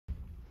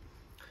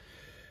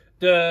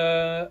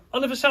The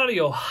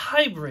Aniversario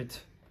hybrid,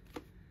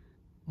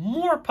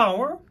 more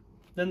power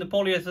than the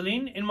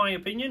polyethylene, in my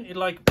opinion. It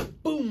like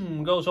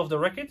boom goes off the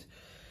racket.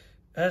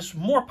 Has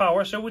more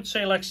power, so I would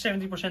say like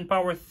 70%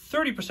 power,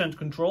 30%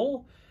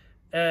 control.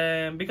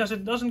 Because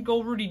it doesn't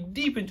go really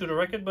deep into the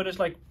racket, but it's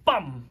like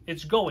bam,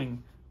 it's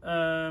going.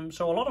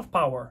 So a lot of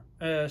power.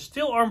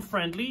 Still arm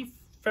friendly,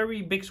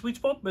 very big sweet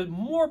spot, but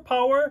more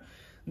power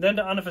than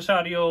the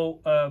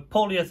Aniversario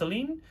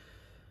polyethylene.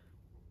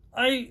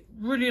 I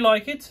really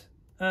like it,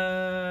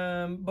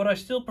 but I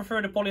still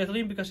prefer the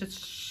polyethylene because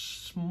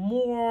it's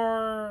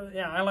more,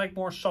 yeah, I like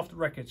more soft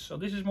rackets. So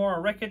this is more a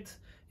racket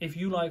if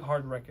you like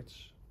hard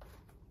rackets.